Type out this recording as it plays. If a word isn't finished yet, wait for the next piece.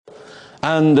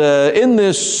And in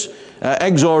this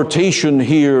exhortation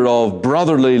here of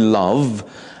brotherly love,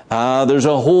 there's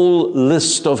a whole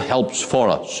list of helps for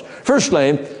us.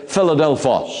 Firstly,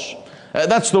 Philadelphos.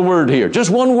 That's the word here. Just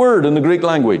one word in the Greek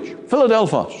language.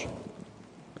 Philadelphos.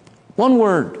 One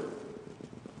word.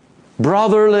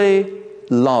 Brotherly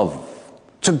love.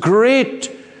 It's a great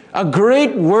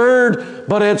word,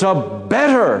 but it's a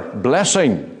better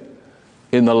blessing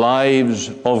in the lives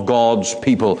of God's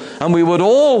people. And we would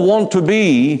all want to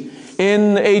be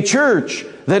in a church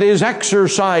that is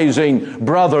exercising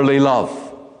brotherly love.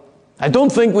 I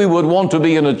don't think we would want to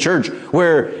be in a church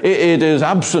where it is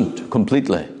absent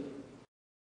completely.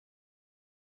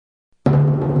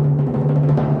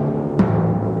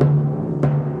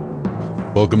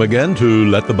 Welcome again to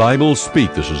Let the Bible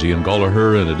Speak. This is Ian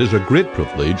Gollaher, and it is a great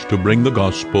privilege to bring the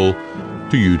gospel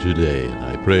to you today. And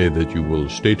I pray that you will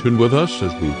stay tuned with us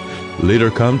as we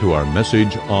later come to our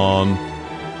message on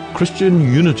Christian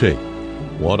unity.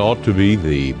 What ought to be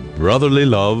the brotherly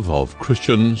love of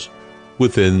Christians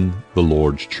within the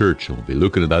Lord's church. And we'll be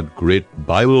looking at that great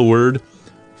Bible word,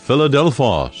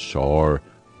 Philadelphos, or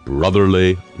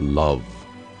brotherly love.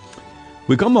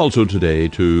 We come also today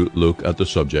to look at the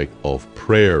subject of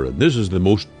prayer, and this is the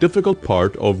most difficult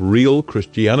part of real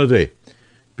Christianity,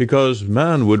 because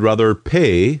man would rather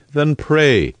pay than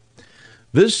pray.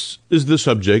 This is the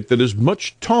subject that is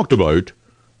much talked about,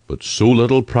 but so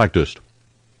little practiced,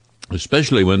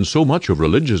 especially when so much of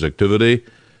religious activity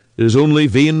is only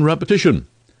vain repetition,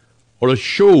 or a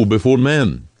show before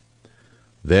men.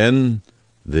 Then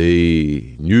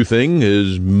the new thing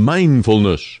is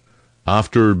mindfulness,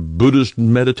 after Buddhist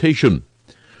meditation.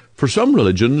 For some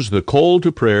religions, the call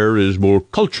to prayer is more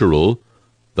cultural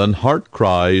than heart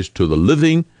cries to the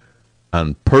living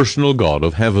and personal God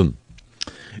of heaven.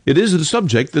 It is the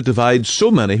subject that divides so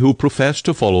many who profess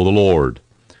to follow the Lord,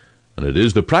 and it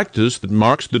is the practice that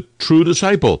marks the true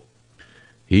disciple.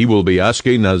 He will be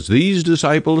asking, as these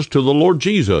disciples to the Lord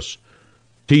Jesus,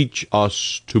 teach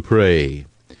us to pray.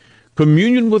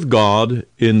 Communion with God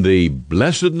in the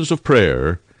blessedness of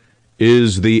prayer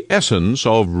is the essence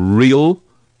of real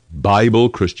Bible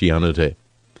Christianity.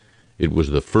 It was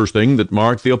the first thing that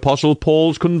marked the Apostle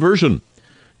Paul's conversion.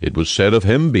 It was said of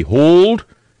him, "Behold,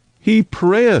 he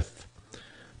prayeth."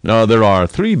 Now, there are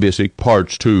three basic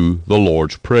parts to the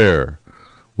Lord's Prayer.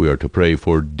 We are to pray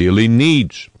for daily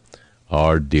needs,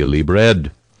 our daily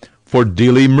bread, for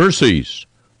daily mercies,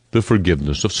 the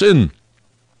forgiveness of sin,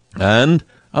 and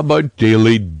about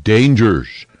daily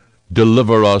dangers.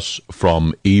 Deliver us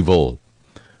from evil.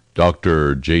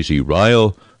 Dr. J.C.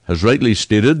 Ryle has rightly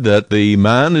stated that the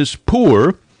man is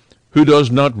poor who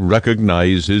does not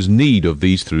recognize his need of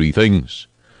these three things,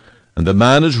 and the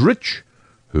man is rich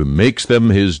who makes them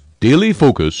his daily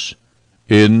focus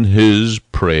in his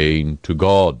praying to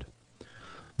God.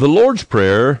 The Lord's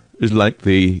Prayer is like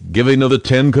the giving of the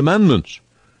 10 Commandments.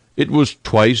 It was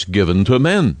twice given to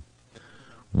men.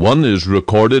 One is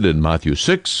recorded in Matthew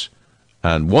 6,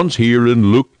 and once here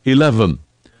in Luke 11.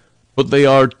 But they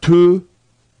are two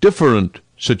different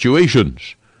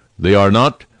situations. They are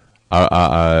not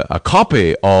a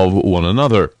copy of one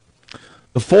another.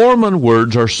 The form and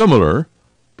words are similar,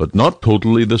 but not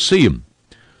totally the same,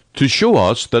 to show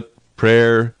us that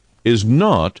prayer is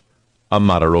not a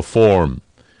matter of form.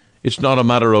 It's not a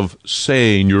matter of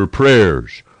saying your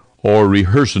prayers or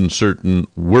rehearsing certain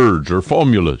words or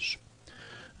formulas.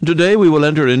 Today we will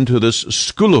enter into this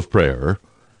school of prayer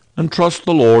and trust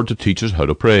the Lord to teach us how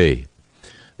to pray.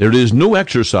 There is no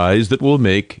exercise that will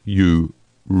make you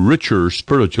richer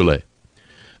spiritually.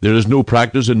 There is no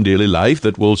practice in daily life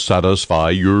that will satisfy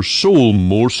your soul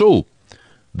more so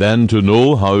than to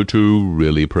know how to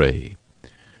really pray.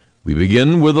 We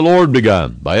begin where the Lord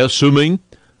began, by assuming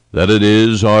that it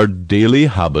is our daily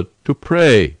habit to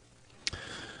pray.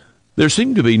 There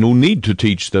seemed to be no need to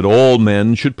teach that all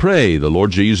men should pray. The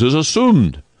Lord Jesus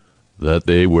assumed that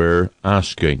they were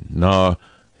asking. Now,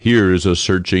 here is a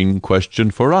searching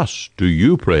question for us. Do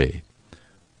you pray?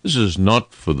 This is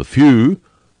not for the few,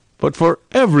 but for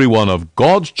every one of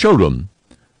God's children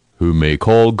who may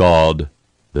call God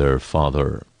their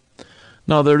Father.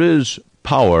 Now, there is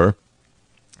power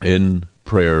in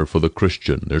prayer for the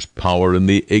Christian. There's power in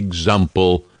the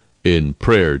example in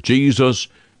prayer. Jesus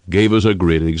gave us a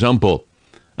great example,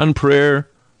 and prayer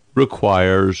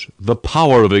requires the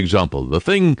power of example. The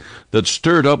thing that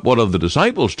stirred up one of the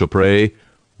disciples to pray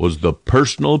was the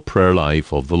personal prayer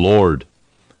life of the Lord.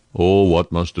 Oh,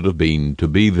 what must it have been to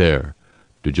be there,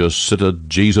 to just sit at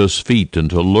Jesus' feet and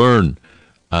to learn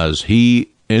as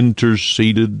he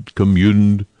interceded,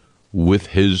 communed with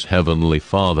his heavenly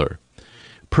Father.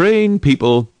 Praying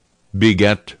people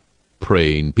beget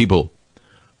praying people.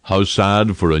 How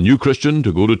sad for a new Christian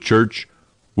to go to church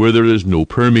where there is no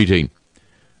prayer meeting.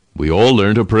 We all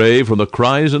learn to pray from the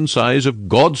cries and sighs of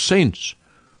God's saints,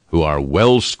 who are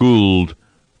well schooled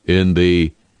in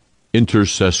the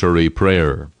intercessory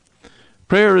prayer.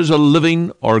 Prayer is a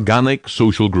living, organic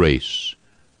social grace.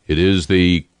 It is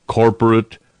the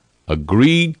corporate,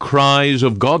 agreed cries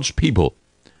of God's people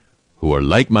who are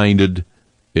like-minded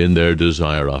in their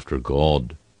desire after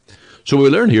God. So we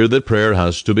learn here that prayer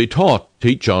has to be taught.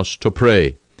 Teach us to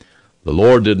pray. The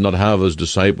Lord did not have his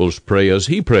disciples pray as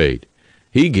he prayed.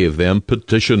 He gave them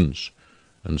petitions.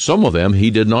 And some of them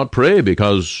he did not pray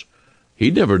because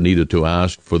he never needed to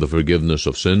ask for the forgiveness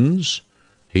of sins.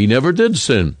 He never did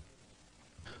sin.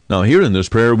 Now here in this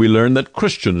prayer we learn that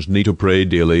Christians need to pray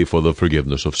daily for the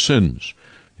forgiveness of sins.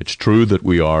 It's true that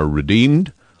we are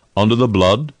redeemed under the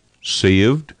blood,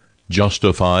 saved,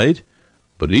 justified,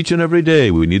 but each and every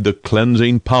day we need the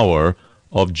cleansing power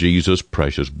of Jesus'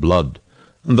 precious blood.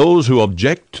 And those who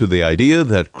object to the idea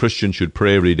that Christians should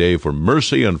pray every day for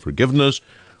mercy and forgiveness,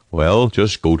 well,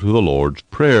 just go to the Lord's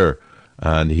Prayer,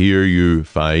 and here you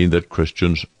find that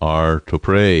Christians are to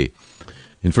pray.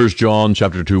 In 1 John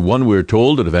chapter 2:1, we are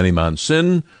told that if any man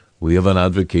sin, we have an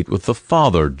advocate with the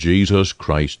Father, Jesus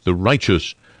Christ the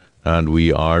righteous, and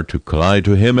we are to cry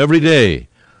to him every day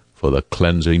for the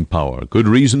cleansing power. Good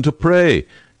reason to pray,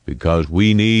 because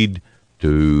we need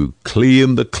to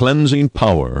claim the cleansing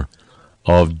power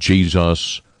of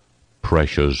Jesus'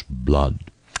 precious blood.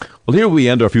 Well, here we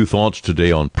end our few thoughts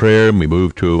today on prayer, and we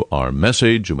move to our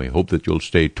message, and we hope that you'll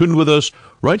stay tuned with us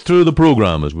right through the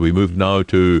program as we move now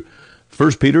to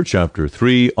 1 Peter chapter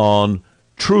 3 on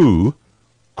true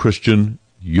Christian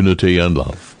unity and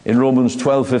love. In Romans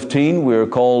 12:15, we are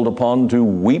called upon to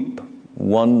weep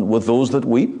one with those that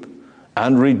weep,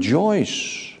 and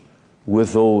rejoice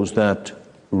with those that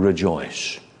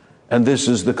rejoice. And this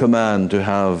is the command, to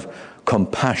have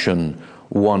compassion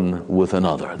one with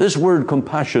another. This word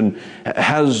compassion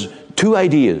has two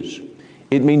ideas.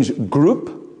 It means group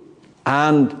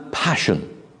and passion,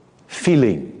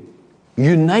 feeling,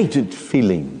 united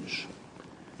feelings.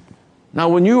 Now,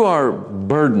 when you are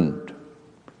burdened,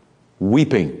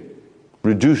 weeping,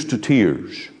 reduced to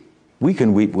tears, we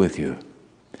can weep with you.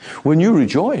 When you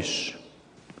rejoice,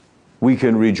 we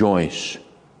can rejoice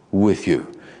with you.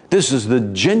 This is the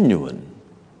genuine,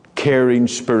 caring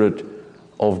spirit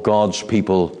of God's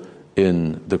people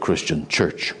in the Christian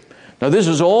church. Now, this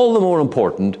is all the more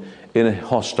important in a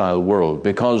hostile world,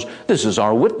 because this is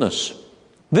our witness.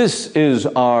 This is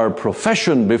our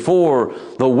profession before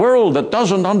the world that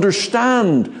doesn't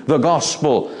understand the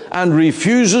gospel and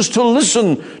refuses to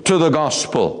listen to the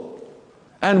gospel.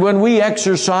 And when we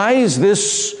exercise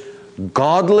this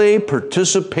godly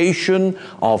participation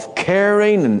of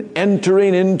caring and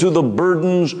entering into the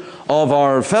burdens of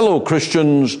our fellow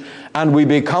Christians, and we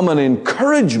become an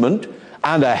encouragement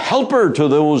and a helper to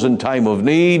those in time of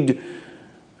need,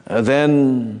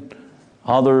 then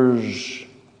others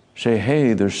say,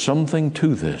 hey, there's something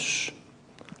to this.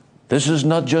 This is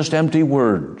not just empty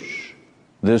words.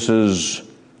 This is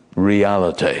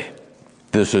reality.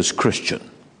 This is Christian.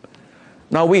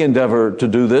 Now, we endeavor to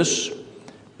do this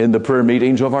in the prayer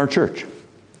meetings of our church.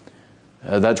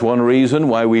 That's one reason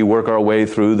why we work our way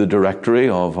through the directory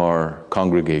of our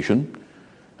congregation,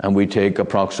 and we take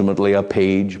approximately a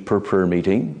page per prayer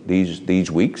meeting these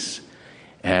weeks,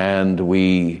 and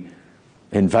we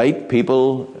invite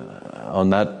people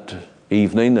on that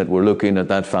evening that we're looking at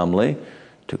that family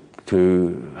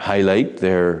to highlight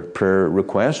their prayer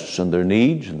requests and their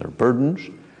needs and their burdens.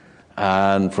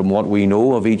 And from what we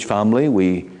know of each family,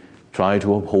 we try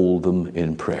to uphold them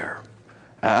in prayer.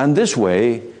 And this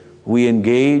way, we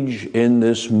engage in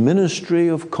this ministry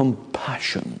of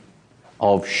compassion,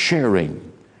 of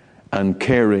sharing and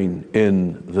caring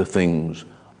in the things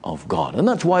of God. And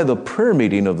that's why the prayer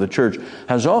meeting of the church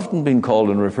has often been called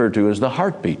and referred to as the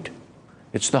heartbeat.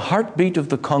 It's the heartbeat of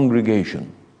the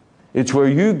congregation. It's where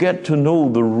you get to know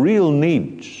the real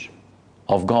needs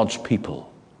of God's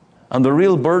people and the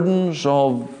real burdens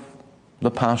of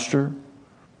the pastor,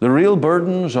 the real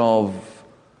burdens of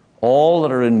all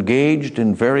that are engaged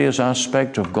in various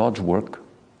aspects of God's work.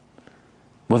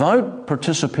 Without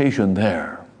participation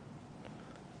there,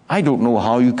 I don't know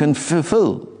how you can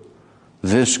fulfill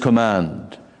this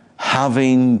command,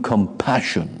 having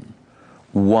compassion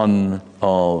one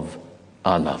of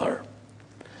another.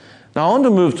 Now, I want to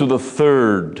move to the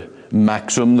third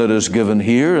maxim that is given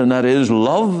here, and that is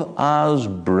love as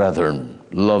brethren.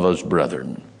 Love as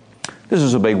brethren. This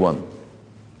is a big one.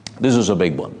 This is a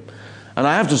big one. And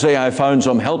I have to say I found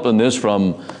some help in this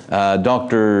from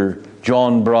Dr.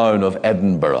 John Brown of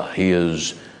Edinburgh. He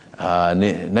is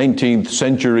 19th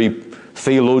century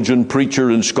theologian,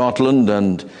 preacher in Scotland,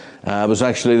 and it was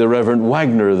actually the Reverend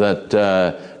Wagner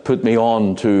that put me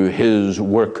on to his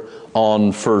work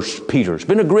on 1 Peter. It's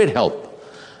been a great help.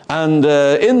 And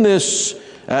in this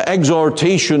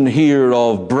exhortation here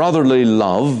of brotherly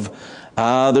love,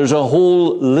 there's a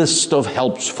whole list of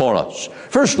helps for us.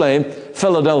 Firstly,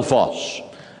 Philadelphos.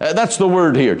 That's the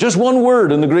word here. Just one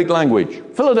word in the Greek language.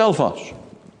 Philadelphos.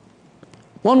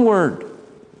 One word.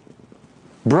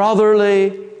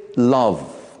 Brotherly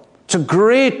love. It's a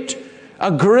great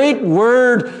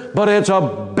word, but it's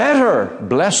a better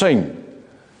blessing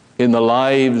in the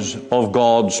lives of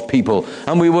God's people.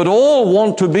 And we would all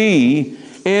want to be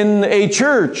in a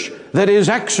church that is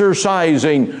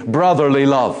exercising brotherly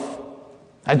love.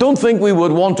 I don't think we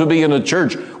would want to be in a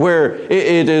church where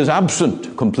it is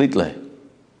absent completely.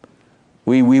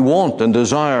 We want and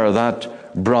desire that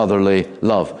brotherly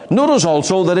love. Notice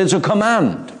also that it's a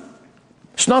command.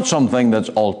 It's not something that's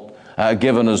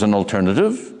given as an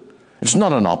alternative. It's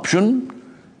not an option.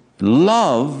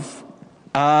 Love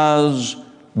as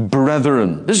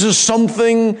brethren. This is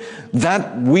something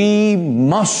that we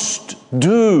must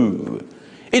do.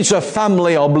 It's a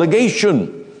family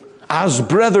obligation as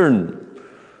brethren.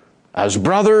 As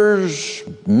brothers,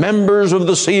 members of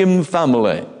the same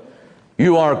family,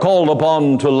 you are called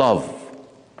upon to love.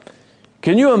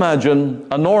 Can you imagine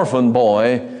an orphan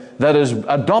boy that is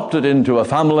adopted into a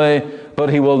family, but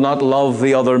he will not love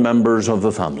the other members of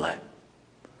the family?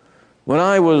 When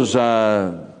I was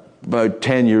about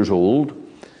 10 years old,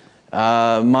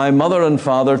 my mother and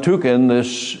father took in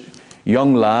this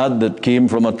young lad that came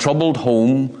from a troubled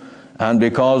home. And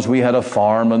because we had a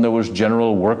farm and there was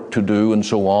general work to do and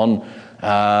so on,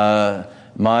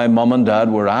 my mom and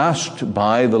dad were asked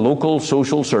by the local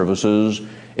social services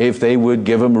if they would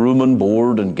give him room and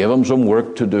board and give him some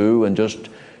work to do and just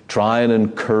try and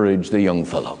encourage the young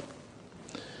fellow.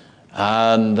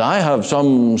 And I have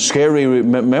some scary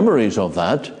memories of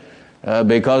that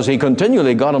because he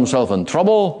continually got himself in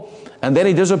trouble and then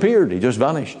he disappeared. He just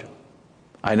vanished.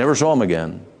 I never saw him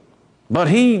again. But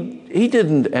he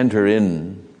didn't enter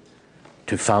in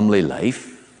to family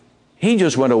life. He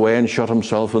just went away and shut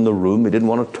himself in the room. He didn't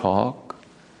want to talk,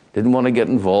 didn't want to get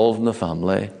involved in the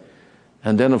family.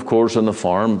 And then, of course, on the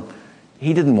farm,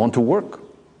 he didn't want to work.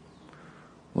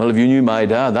 Well, if you knew my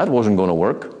dad, that wasn't going to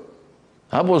work.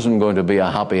 That wasn't going to be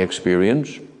a happy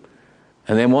experience.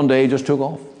 And then one day he just took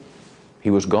off. He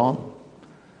was gone.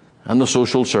 And the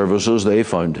social services, they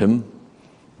found him,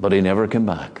 but he never came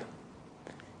back.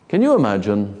 Can you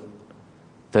imagine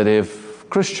that if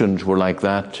Christians were like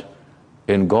that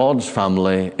in God's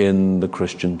family in the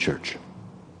Christian church?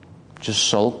 Just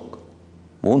sulk,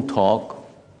 won't talk,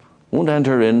 won't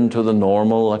enter into the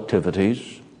normal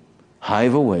activities,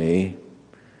 hive away.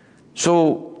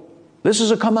 So this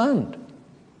is a command.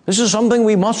 This is something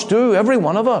we must do, every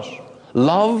one of us.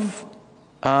 Love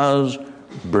as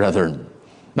brethren.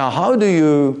 Now, how do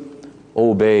you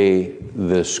obey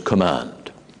this command?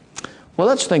 Well,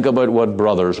 let's think about what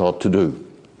brothers ought to do.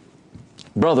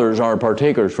 Brothers are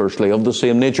partakers, firstly, of the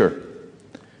same nature.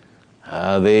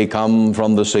 They come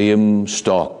from the same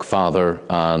stock, father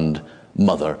and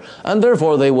mother, and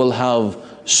therefore they will have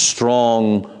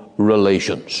strong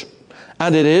relations.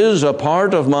 And it is a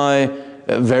part of my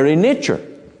very nature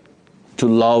to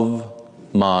love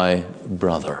my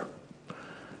brother.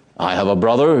 I have a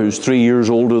brother who's 3 years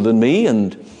older than me,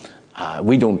 and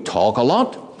we don't talk a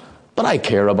lot, but I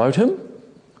care about him.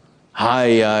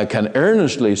 I can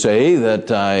earnestly say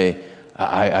that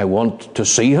I want to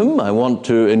see him. I want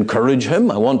to encourage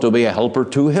him. I want to be a helper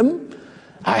to him.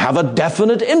 I have a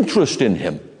definite interest in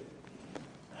him.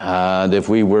 And if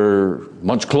we were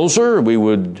much closer, we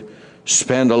would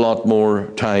spend a lot more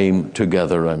time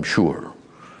together, I'm sure.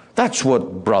 That's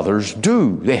what brothers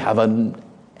do. They have an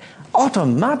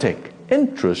automatic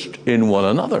interest in one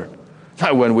another.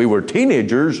 Now, when we were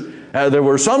teenagers, there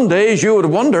were some days you would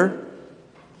wonder,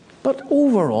 but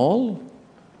overall,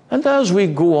 and as we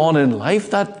go on in life,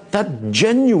 that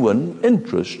genuine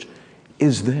interest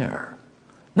is there.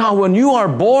 Now, when you are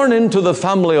born into the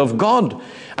family of God,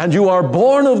 and you are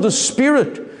born of the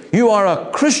Spirit, you are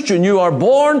a Christian, you are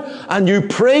born and you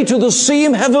pray to the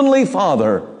same Heavenly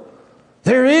Father,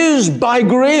 there is, by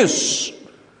grace,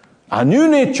 a new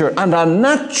nature and a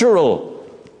natural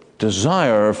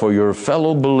desire for your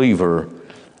fellow believer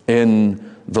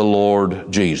in the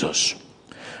Lord Jesus.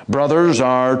 Brothers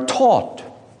are taught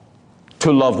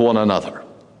to love one another.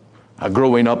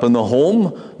 Growing up in the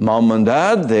home, mom and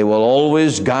dad, they will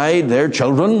always guide their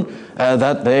children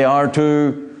that they are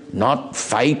to not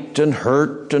fight and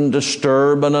hurt and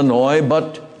disturb and annoy,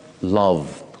 but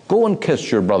love Go and kiss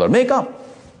your brother. Make up.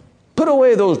 Put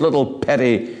away those little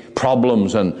petty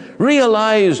problems and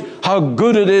realize how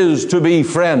good it is to be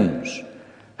friends.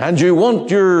 And you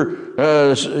want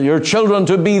your children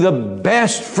to be the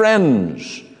best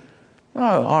friends.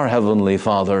 Our Heavenly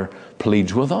Father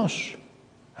pleads with us.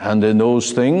 And in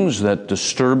those things that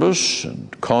disturb us and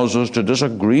cause us to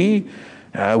disagree,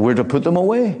 we're to put them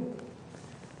away.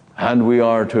 And we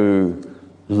are to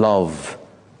love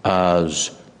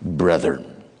as brethren.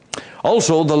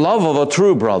 Also, the love of a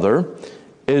true brother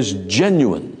is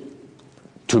genuine,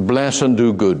 to bless and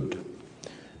do good.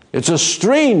 It's a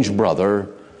strange brother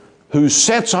who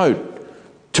sets out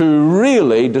to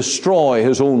really destroy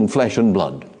his own flesh and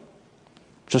blood.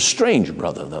 It's a strange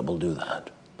brother that will do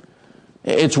that.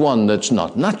 It's one that's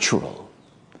not natural.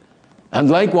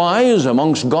 And likewise,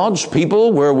 amongst God's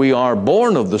people, where we are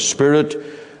born of the Spirit,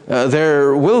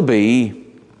 there will be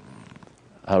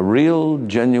a real,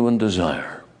 genuine desire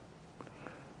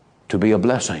to be a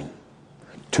blessing,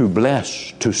 to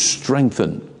bless, to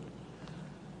strengthen,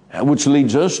 which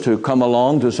leads us to come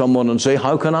along to someone and say,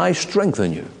 how can I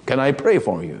strengthen you? Can I pray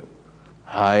for you?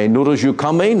 I notice you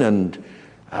coming and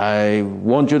I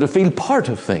want you to feel part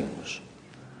of things.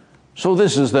 So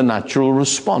this is the natural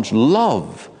response.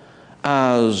 Love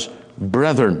as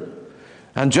brethren.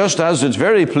 And just as it's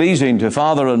very pleasing to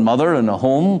father and mother in a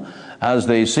home as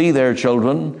they see their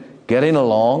children getting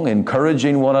along,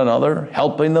 encouraging one another,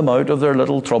 helping them out of their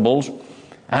little troubles.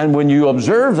 And when you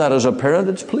observe that as a parent,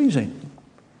 it's pleasing.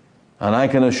 And I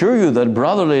can assure you that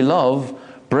brotherly love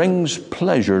brings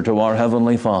pleasure to our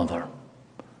Heavenly Father.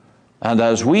 And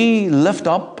as we lift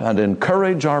up and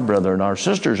encourage our brethren, our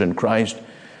sisters in Christ,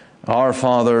 our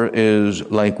Father is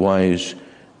likewise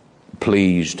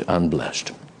pleased and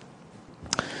blessed.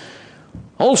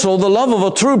 Also, the love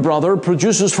of a true brother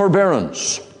produces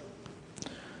forbearance.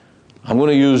 I'm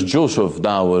going to use Joseph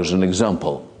now as an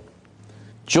example.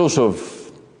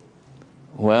 Joseph,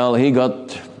 well, he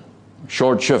got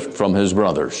short shift from his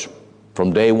brothers.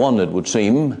 From day one, it would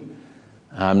seem.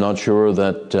 I'm not sure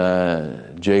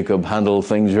that Jacob handled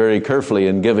things very carefully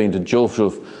in giving to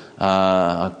Joseph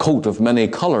a coat of many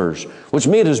colors, which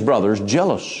made his brothers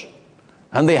jealous.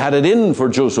 And they had it in for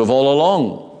Joseph all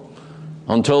along,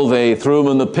 until they threw him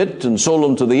in the pit and sold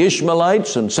him to the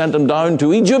Ishmaelites and sent him down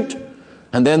to Egypt.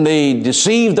 And then they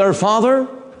deceived their father.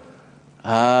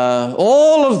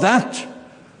 All of that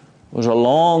was a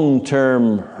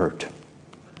long-term hurt.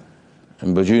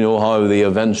 But you know how the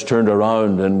events turned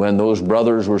around, and when those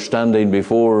brothers were standing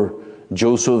before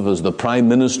Joseph as the prime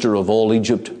minister of all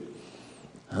Egypt,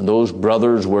 and those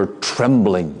brothers were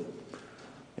trembling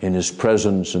in his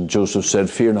presence, and Joseph said,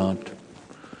 "Fear not,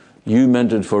 you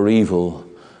meant it for evil,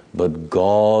 but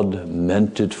God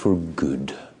meant it for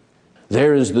good."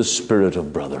 There is the spirit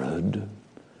of brotherhood.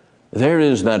 There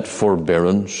is that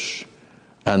forbearance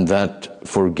and that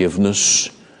forgiveness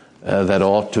that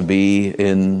ought to be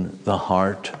in the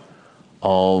heart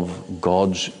of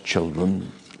God's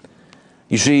children.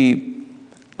 You see,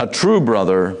 a true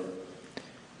brother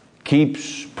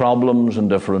keeps problems and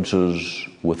differences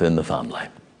within the family.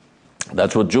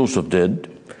 That's what Joseph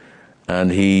did, and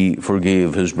he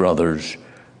forgave his brothers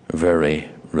very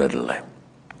readily.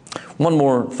 One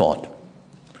more thought.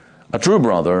 A true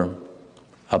brother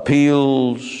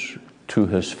appeals to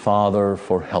his father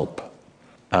for help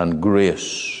and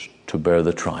grace to bear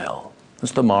the trial.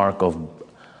 That's the mark of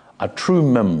a true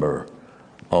member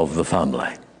of the family.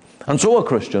 And so a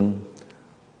Christian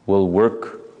will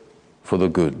work for the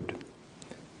good.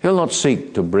 He'll not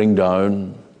seek to bring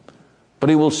down, but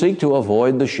he will seek to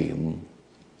avoid the shame.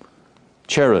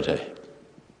 Charity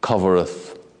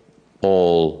covereth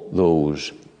all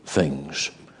those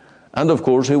things. And of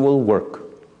course, he will work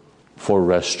for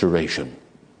restoration.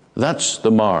 That's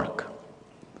the mark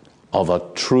of a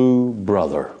true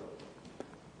brother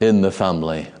in the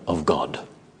family of God.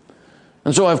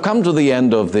 And so I've come to the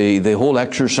end of the whole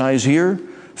exercise here.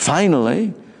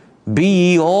 Finally, be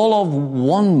ye all of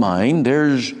one mind.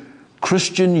 There's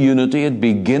Christian unity. It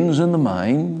begins in the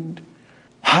mind.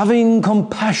 Having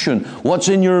compassion. What's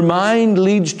in your mind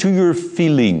leads to your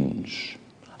feelings,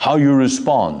 how you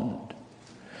respond.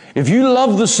 If you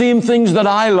love the same things that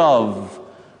I love,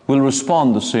 we'll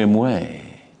respond the same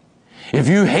way. If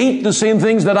you hate the same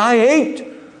things that I hate,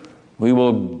 we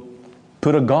will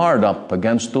put a guard up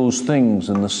against those things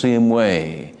in the same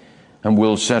way, and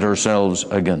we'll set ourselves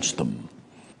against them.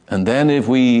 And then if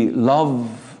we love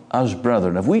as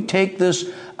brethren, if we take this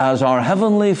as our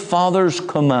Heavenly Father's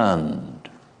command,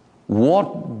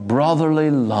 what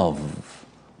brotherly love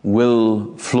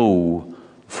will flow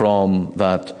from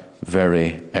that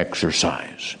very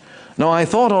exercise. Now, I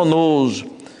thought on those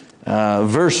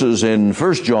verses in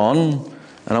 1 John,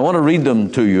 and I want to read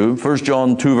them to you. 1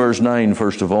 John 2 verse 9,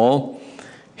 first of all.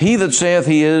 He that saith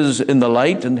he is in the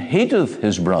light and hateth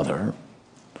his brother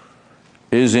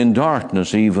is in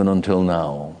darkness even until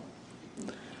now.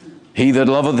 He that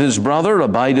loveth his brother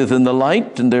abideth in the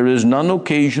light, and there is none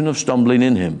occasion of stumbling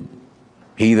in him.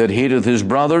 He that hateth his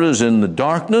brother is in the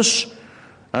darkness,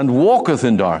 and walketh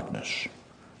in darkness,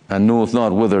 and knoweth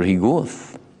not whither he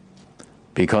goeth,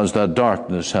 because that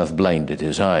darkness hath blinded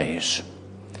his eyes.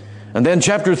 And then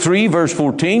chapter 3, verse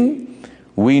 14,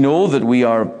 we know that we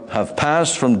have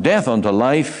passed from death unto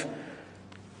life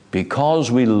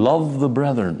because we love the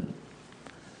brethren.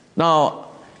 Now,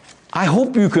 I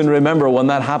hope you can remember when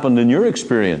that happened in your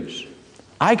experience.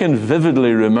 I can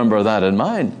vividly remember that in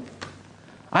mine.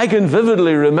 I can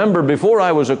vividly remember before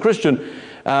I was a Christian,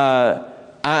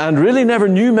 and really never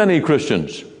knew many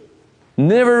Christians.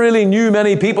 Never really knew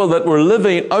many people that were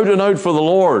living out and out for the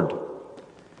Lord.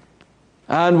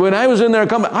 And when I was in their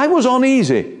company, I was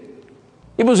uneasy.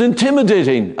 It was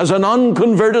intimidating as an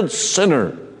unconverted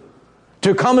sinner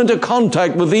to come into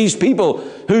contact with these people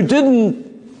who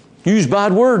didn't use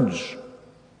bad words,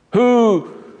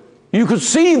 who you could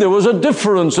see there was a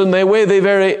difference in the way they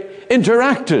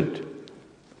interacted.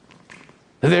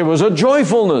 There was a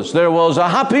joyfulness, there was a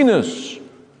happiness.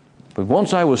 But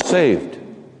once I was saved,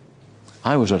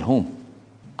 I was at home.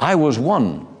 I was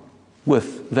one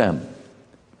with them.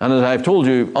 And as I've told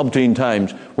you umpteen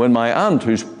times, when my aunt,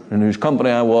 in whose company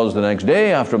I was the next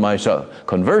day after my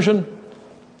conversion,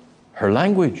 her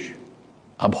language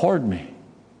abhorred me.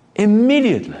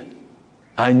 Immediately,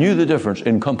 I knew the difference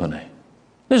in company.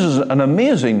 This is an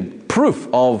amazing proof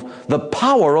of the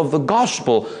power of the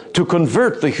gospel to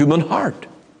convert the human heart.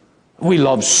 We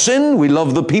love sin. We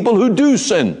love the people who do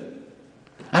sin.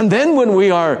 And then when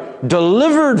we are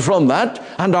delivered from that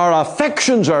and our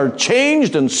affections are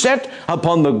changed and set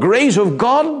upon the grace of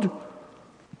God,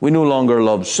 we no longer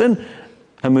love sin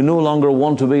and we no longer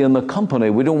want to be in the company.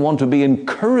 We don't want to be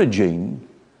encouraging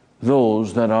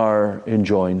those that are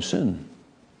enjoying sin.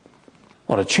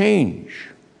 What a change.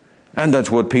 And that's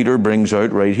what Peter brings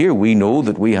out right here. We know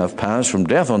that we have passed from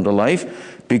death unto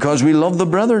life because we love the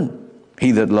brethren.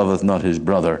 He that loveth not his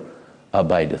brother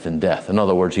abideth in death. In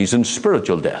other words, he's in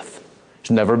spiritual death.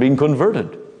 He's never been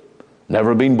converted,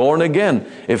 never been born again,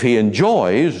 if he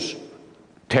enjoys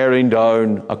tearing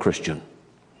down a Christian.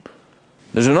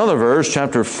 There's another verse,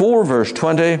 chapter 4, verse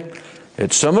 20.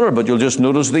 It's similar, but you'll just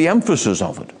notice the emphasis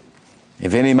of it.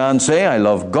 If any man say, I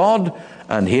love God,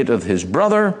 and hateth his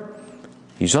brother,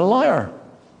 he's a liar.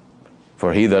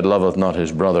 For he that loveth not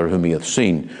his brother whom he hath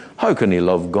seen, how can he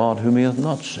love God whom he hath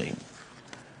not seen?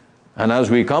 And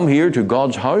as we come here to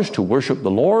God's house to worship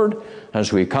the Lord,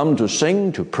 as we come to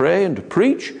sing, to pray, and to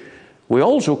preach, we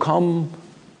also come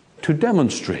to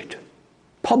demonstrate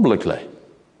publicly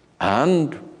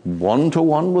and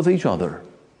one-to-one with each other.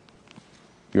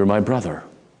 You're my brother.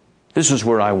 This is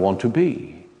where I want to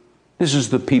be. This is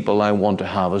the people I want to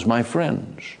have as my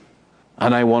friends.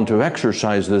 And I want to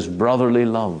exercise this brotherly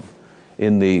love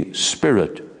in the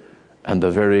spirit and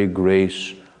the very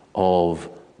grace of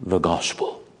the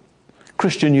gospel.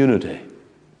 Christian unity.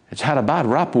 It's had a bad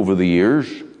rap over the years.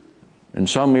 In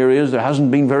some areas there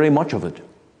hasn't been very much of it.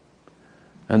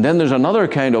 And then there's another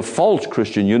kind of false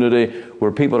Christian unity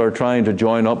where people are trying to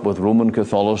join up with Roman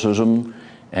Catholicism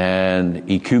and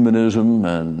ecumenism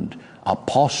and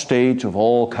apostates of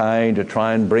all kind to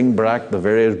try and bring back the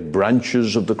various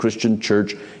branches of the Christian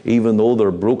church, even though they're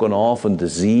broken off and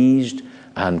diseased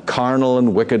and carnal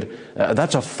and wicked.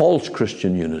 That's a false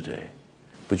Christian unity.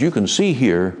 But you can see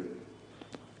here,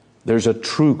 there's a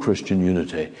true Christian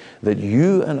unity that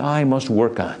you and I must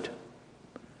work at.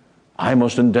 I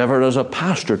must endeavor as a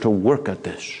pastor to work at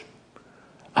this.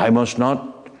 I must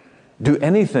not do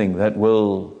anything that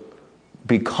will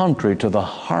be contrary to the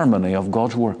harmony of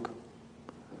God's work,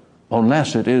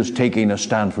 unless it is taking a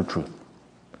stand for truth.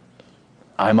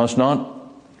 I must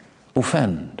not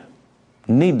offend,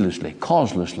 needlessly,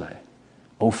 causelessly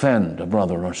offend a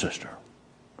brother or sister.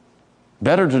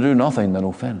 Better to do nothing than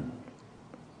offend.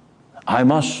 I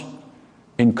must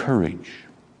encourage,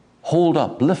 hold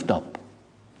up, lift up,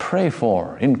 pray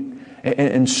for,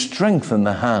 and strengthen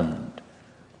the hand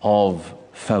of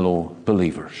fellow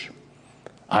believers.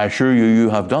 I assure you, you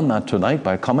have done that tonight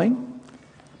by coming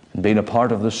and being a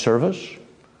part of this service.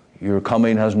 Your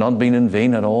coming has not been in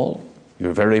vain at all.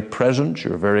 Your very presence,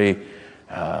 your very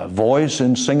voice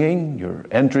in singing, your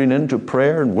entering into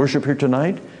prayer and worship here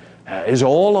tonight is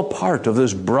all a part of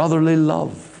this brotherly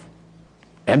love.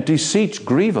 Empty seats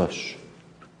grieve us.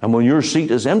 And when your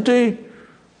seat is empty,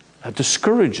 that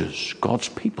discourages God's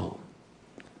people.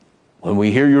 When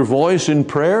we hear your voice in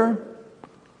prayer,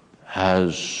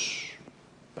 as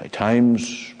by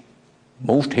times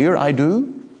most here I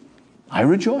do, I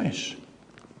rejoice.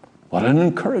 What an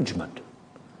encouragement.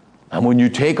 And when you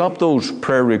take up those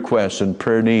prayer requests and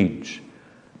prayer needs,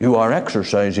 you are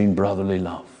exercising brotherly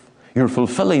love. You're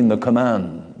fulfilling the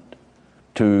command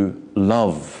to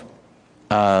love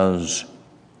as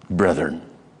brethren.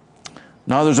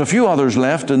 Now there's a few others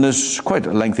left in this quite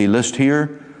a lengthy list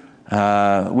here.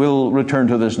 We'll return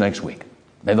to this next week.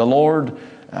 May the Lord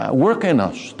work in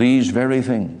us these very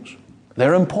things.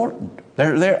 They're important.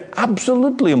 They're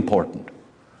absolutely important.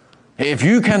 If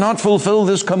you cannot fulfill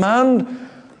this command,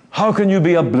 how can you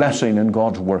be a blessing in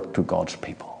God's work to God's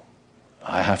people?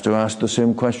 I have to ask the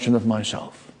same question of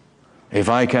myself. If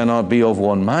I cannot be of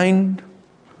one mind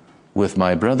with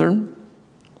my brethren,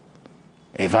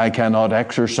 if I cannot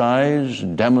exercise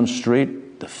and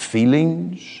demonstrate the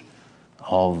feelings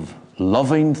of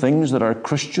loving things that are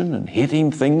Christian and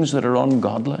hating things that are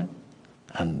ungodly,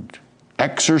 and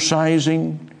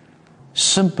exercising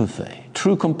sympathy,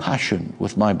 true compassion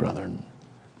with my brethren,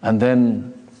 and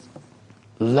then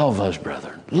love as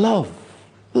brethren. Love.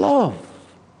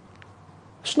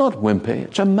 It's not wimpy,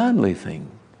 it's a manly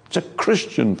thing. It's a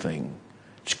Christian thing.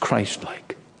 It's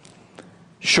Christ-like.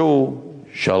 So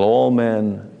shall all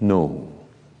men know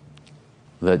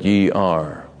that ye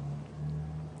are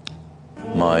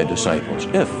my disciples,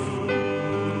 if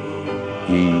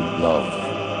ye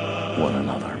love one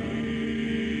another.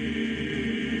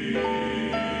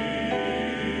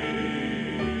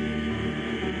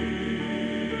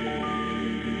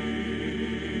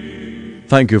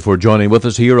 Thank you for joining with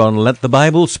us here on Let the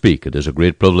Bible Speak. It is a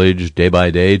great privilege day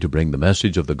by day to bring the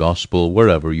message of the gospel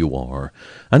wherever you are.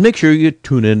 And make sure you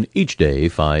tune in each day,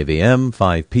 5 a.m.,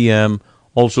 5 p.m.,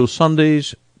 also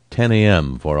Sundays, 10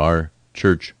 a.m. for our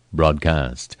church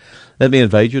broadcast. Let me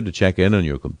invite you to check in on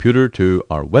your computer to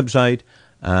our website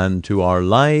and to our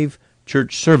live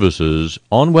church services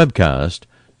on webcast,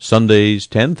 Sundays,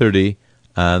 10:30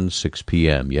 and 6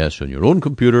 p.m. Yes, on your own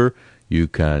computer, you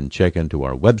can check into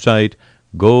our website,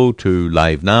 go to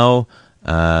Live Now,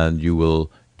 and you will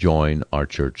join our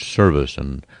church service.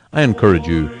 And I encourage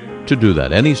you to do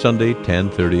that any Sunday,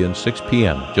 10:30 and 6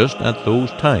 p.m., just at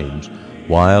those times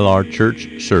while our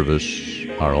church service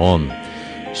are on.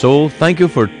 So thank you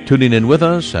for tuning in with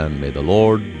us, and may the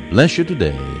Lord bless you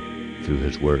today through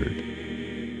His Word.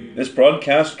 This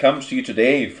broadcast comes to you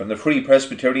today from the Free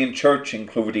Presbyterian Church in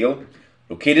Cloverdale,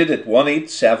 located at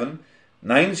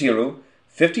 18790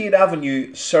 58th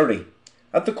Avenue, Surrey,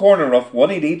 at the corner of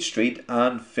 188th Street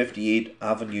and 58th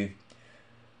Avenue.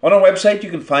 On our website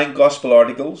you can find gospel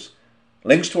articles,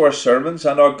 links to our sermons,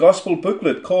 and our gospel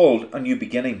booklet called A New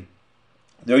Beginning.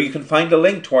 There you can find a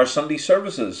link to our Sunday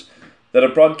services that are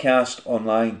broadcast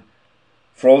online.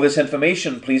 For all this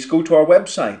information, please go to our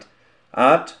website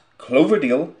at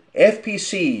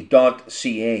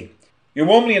cloverdalefpc.ca. You're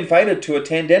warmly invited to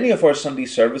attend any of our Sunday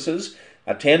services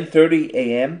at 10:30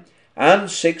 a.m. and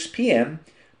 6 p.m.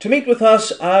 to meet with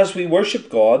us as we worship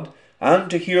God and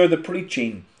to hear the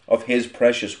preaching of His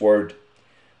precious Word.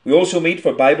 We also meet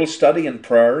for Bible study and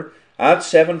prayer at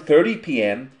 7:30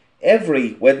 p.m.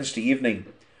 every Wednesday evening.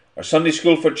 Our Sunday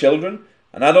School for Children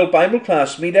and Adult Bible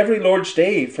class meet every Lord's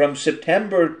Day from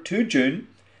September to June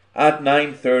at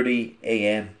 9:30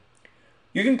 a.m.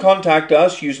 You can contact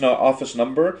us using our office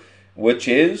number, which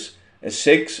is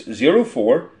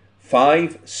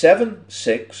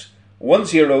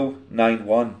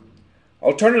 604-576-1091.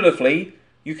 Alternatively,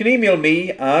 you can email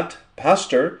me at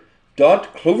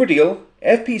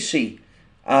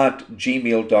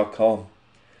pastor.cloverdalefpc@gmail.com.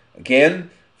 Again,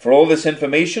 for all this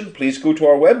information, please go to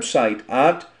our website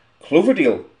at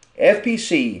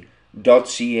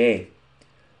cloverdalefpc.ca.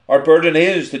 Our burden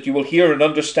is that you will hear and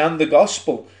understand the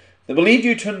gospel that will lead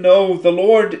you to know the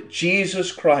Lord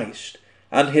Jesus Christ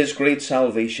and His great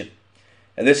salvation.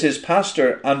 And this is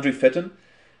Pastor Andrew Fitton.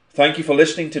 Thank you for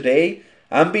listening today,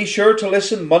 and be sure to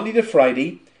listen Monday to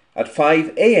Friday at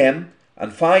 5 a.m.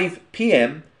 and 5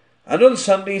 p.m. and on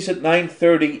Sundays at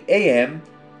 9:30 a.m.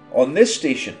 on this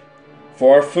station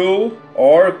for our full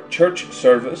or church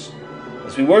service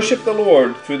as we worship the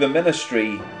Lord through the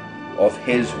ministry of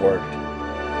His Word.